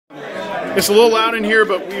It's a little loud in here,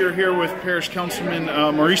 but we are here with Parish Councilman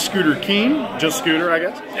Maurice Scooter Keen, just Scooter, I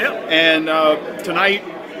guess. Yep. And tonight,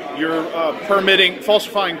 your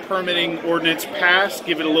falsifying permitting ordinance passed.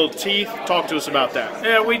 Give it a little teeth. Talk to us about that.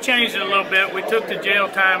 Yeah, we changed it a little bit. We took the jail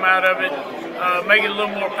time out of it, make it a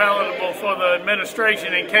little more palatable for the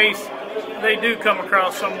administration in case they do come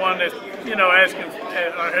across someone that's, asking,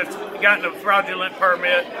 has gotten a fraudulent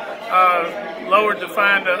permit, lowered the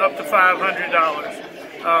fine to up to $500.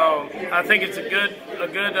 I think it's a good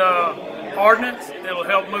ordinance. It'll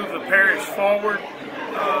help move the parish forward.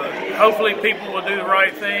 Hopefully people will do the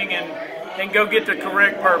right thing and go get the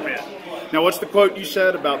correct permit. Now, what's the quote you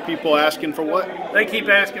said about people asking for what? They keep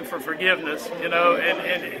asking for forgiveness, and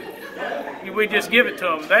we just give it to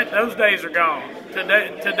them. Those days are gone.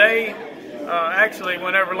 Today, actually,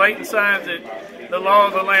 whenever Layton signs it, the law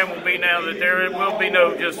of the land will be now that there will be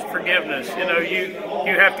no just forgiveness.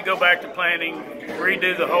 You have to go back to planning,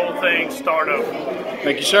 redo the whole thing, start over.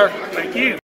 Thank you, sir. Thank you.